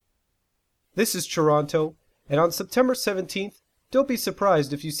This is Toronto, and on September 17th, don't be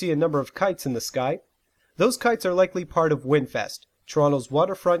surprised if you see a number of kites in the sky. Those kites are likely part of Windfest, Toronto's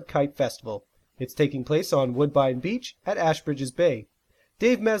waterfront kite festival. It's taking place on Woodbine Beach at Ashbridges Bay.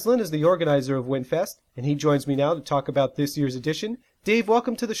 Dave Meslin is the organizer of Windfest, and he joins me now to talk about this year's edition. Dave,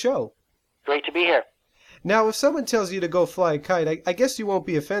 welcome to the show. Great to be here. Now, if someone tells you to go fly a kite, I guess you won't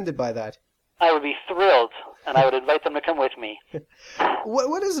be offended by that. I would be thrilled, and I would invite them to come with me.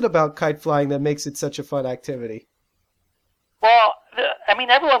 What is it about kite flying that makes it such a fun activity? Well,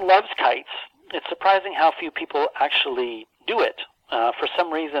 everyone loves kites. It's surprising how few people actually do it. For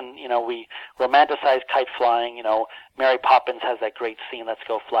some reason, we romanticize kite flying. Mary Poppins has that great scene, let's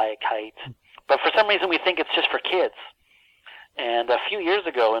go fly a kite. But for some reason, we think it's just for kids. And a few years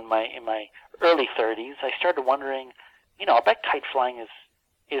ago, in my early 30s, I started wondering, I bet kite flying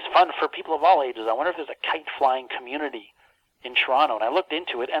is fun for people of all ages. I wonder if there's a kite flying community in Toronto. And I looked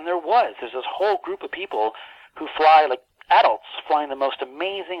into it, and there was. There's this whole group of people who fly, like adults, flying the most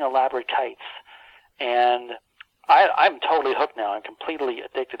amazing, elaborate kites. And I'm totally hooked now. I'm completely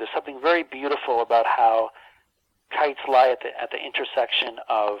addicted. There's something very beautiful about how kites lie at the intersection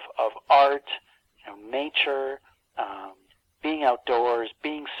of art, nature, being outdoors,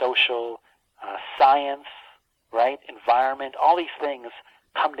 being social, science, right, environment. All these things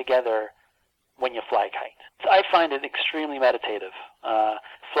come together when you fly a kite. So I find it extremely meditative.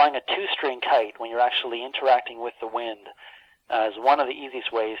 Flying a two-string kite when you're actually interacting with the wind is one of the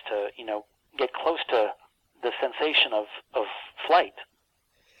easiest ways to, get close to the sensation of flight.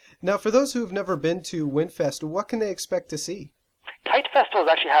 Now, for those who have never been to Windfest, what can they expect to see? Kite festivals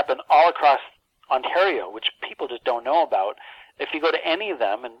actually happen all across Ontario, which people just don't know about. If you go to any of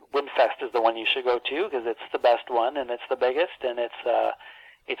them, and Windfest is the one you should go to because it's the best one and it's the biggest and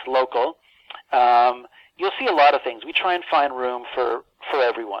it's local, you'll see a lot of things. We try and find room for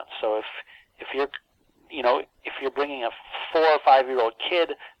everyone. So if you're bringing a 4 or 5 year old kid,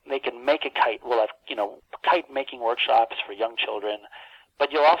 they can make a kite. We'll have kite making workshops for young children,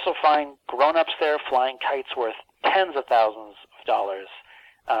 but you'll also find grown-ups there flying kites worth tens of thousands of dollars.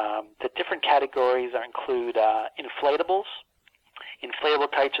 The different categories include inflatables.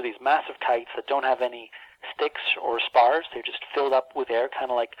 Inflatable kites are these massive kites that don't have any sticks or spars. They're just filled up with air,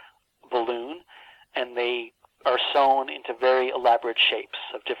 kind of like a balloon, and they are sewn into very elaborate shapes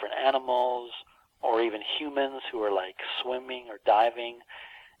of different animals or even humans who are like swimming or diving.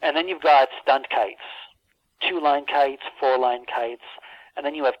 And then you've got stunt kites, 2-line kites, 4-line kites, and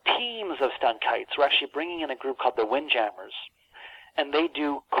then you have teams of stunt kites. We're actually bringing in a group called the Windjammers, and they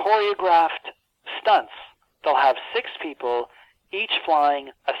do choreographed stunts. They'll have 6 people, each flying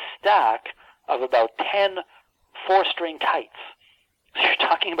a stack of about 10 4-string kites. So you're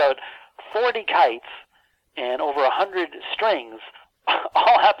talking about 40 kites and over 100 strings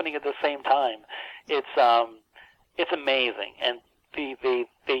all happening at the same time. It's amazing, and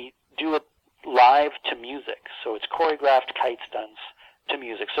they do it live to music. So it's choreographed kite stunts to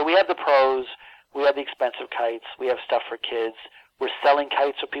music. So we have the pros, we have the expensive kites, we have stuff for kids. We're selling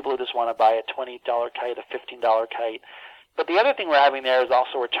kites so people who just want to buy a $20 kite, a $15 kite. But the other thing we're having there is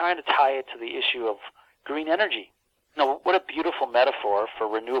also we're trying to tie it to the issue of green energy. What a beautiful metaphor for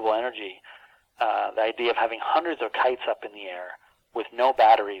renewable energy. The idea of having hundreds of kites up in the air with no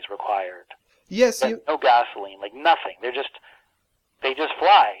batteries required. Yes, no gasoline, like nothing. They just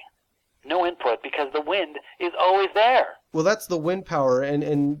fly. No input because the wind is always there. Well, that's the wind power,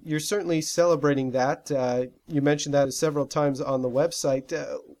 and you're certainly celebrating that. You mentioned that several times on the website.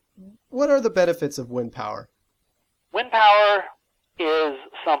 What are the benefits of wind power? Wind power is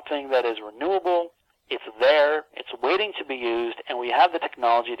something that is renewable. It's there. It's waiting to be used, and we have the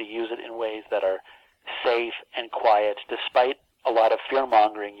technology to use it in ways that are safe and quiet, despite a lot of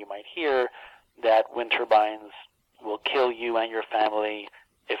fear-mongering you might hear that wind turbines will kill you and your family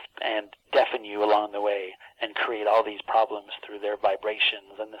and deafen you along the way and create all these problems through their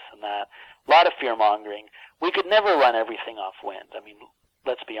vibrations and this and that. A lot of fear-mongering. We could never run everything off wind.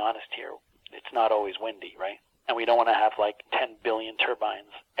 Let's be honest here. It's not always windy, right? And we don't want to have like 10 billion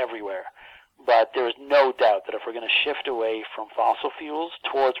turbines everywhere. But there is no doubt that if we're going to shift away from fossil fuels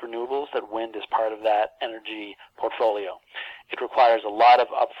towards renewables, that wind is part of that energy portfolio. It requires a lot of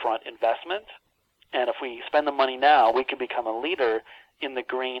upfront investment. And if we spend the money now, we can become a leader in the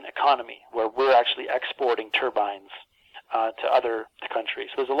green economy, where we're actually exporting turbines to other countries.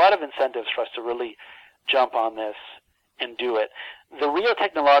 So there's a lot of incentives for us to really jump on this and do it. The real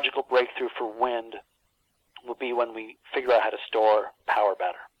technological breakthrough for wind will be when we figure out how to store power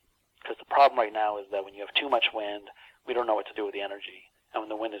better. Because the problem right now is that when you have too much wind, we don't know what to do with the energy. And when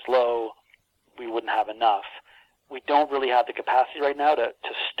the wind is low, we wouldn't have enough. we don't really have the capacity right now to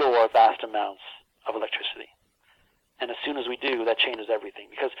store vast amounts of electricity. And as soon as we do, that changes everything.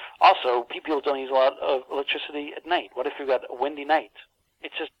 Because also, people don't use a lot of electricity at night. What if you've got a windy night?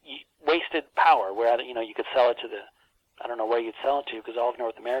 It's just wasted power. Where you could sell it to I don't know where you'd sell it to, because all of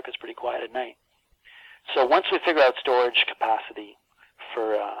North America is pretty quiet at night. So once we figure out storage capacity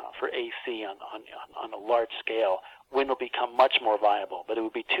for AC on a large scale, wind will become much more viable. But it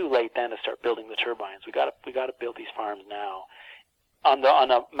would be too late then to start building the turbines. We got to build these farms now.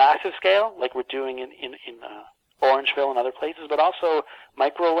 On a massive scale, like we're doing in Orangeville and other places, but also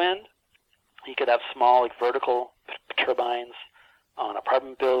micro wind. You could have small, like vertical turbines on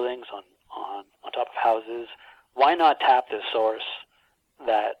apartment buildings, on top of houses. Why not tap this source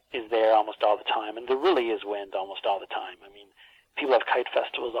that is there almost all the time? And there really is wind almost all the time. I mean, people have kite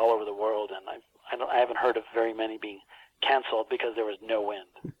festivals all over the world, and I haven't heard of very many being canceled because there was no wind.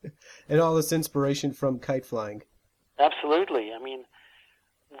 And all this inspiration from kite flying. Absolutely. I mean,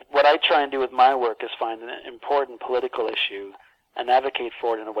 what I try and do with my work is find an important political issue and advocate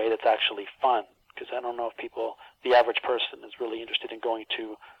for it in a way that's actually fun. Because I don't know if the average person is really interested in going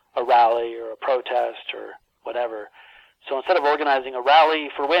to a rally or a protest or whatever. So instead of organizing a rally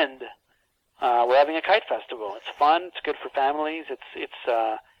for wind, we're having a kite festival. It's fun. It's good for families. It's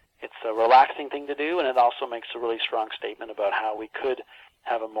a relaxing thing to do, and it also makes a really strong statement about how we could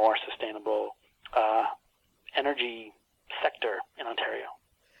have a more sustainable energy sector in Ontario.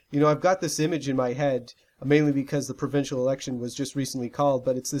 I've got this image in my head, mainly because the provincial election was just recently called,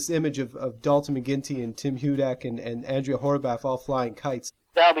 but it's this image of Dalton McGuinty and Tim Hudak and Andrea Horvath all flying kites.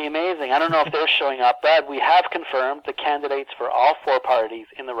 That'll be amazing. I don't know if they're showing up, but we have confirmed the candidates for all four parties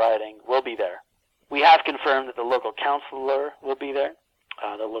in the riding will be there. We have confirmed that the local councillor will be there,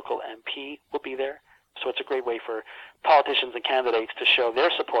 the local MP will be there. So it's a great way for politicians and candidates to show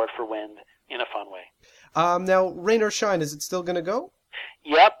their support for wind in a fun way. Now, rain or shine, is it still going to go?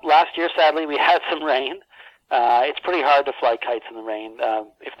 Yep. Last year, sadly, we had some rain. It's pretty hard to fly kites in the rain.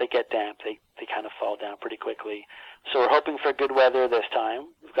 If they get damp, they kind of fall down pretty quickly. So we're hoping for good weather this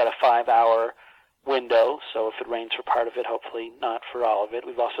time. We've got a 5-hour window, so if it rains for part of it, hopefully not for all of it.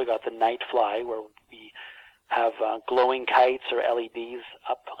 We've also got the night fly, where we have glowing kites or LEDs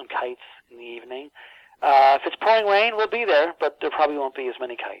up on kites in the evening. If it's pouring rain, we'll be there, but there probably won't be as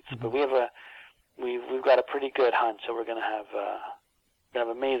many kites. Mm-hmm. But we've got a pretty good hunt, so we're going to have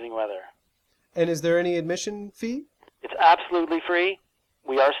amazing weather. And is there any admission fee? It's absolutely free.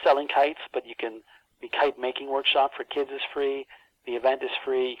 We are selling kites, but the kite making workshop for kids is free. The event is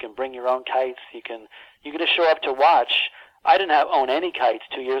free. You can bring your own kites. You can just show up to watch. I didn't own any kites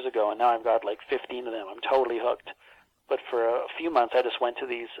 2 years ago, and now I've got like 15 of them. I'm totally hooked. But for a few months, I just went to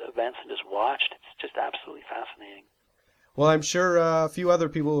these events and just watched. It's just absolutely fascinating. Well, I'm sure a few other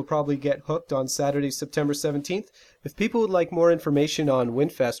people will probably get hooked on Saturday, September 17th. If people would like more information on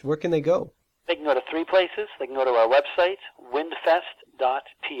Windfest, where can they go? They can go to 3 places. They can go to our website,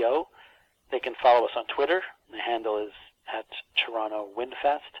 windfest.to. They can follow us on Twitter. The handle is at Toronto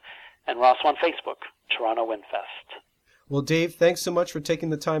Windfest. And we're also on Facebook, Toronto Windfest. Well, Dave, thanks so much for taking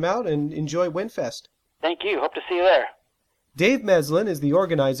the time out, and enjoy Windfest. Thank you. Hope to see you there. Dave Meslin is the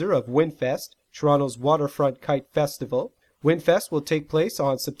organizer of Windfest, Toronto's waterfront kite festival. Windfest will take place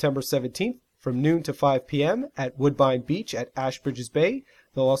on September 17th from noon to 5 p.m. at Woodbine Beach at Ashbridges Bay.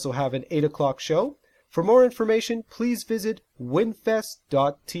 They'll also have an 8 o'clock show. For more information, please visit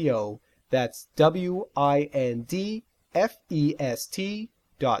windfest.to. That's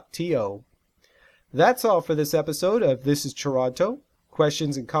WINDFEST.to. That's all for this episode of This is Toronto.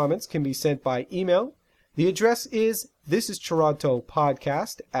 Questions and comments can be sent by email. The address is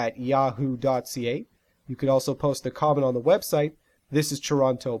thisistoronto.podcast@yahoo.ca. You can also post a comment on the website,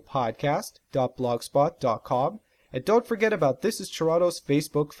 thisistoronto.podcast.blogspot.com. And don't forget about This is Toronto's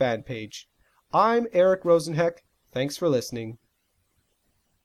Facebook fan page. I'm Eric Rosenheck. Thanks for listening.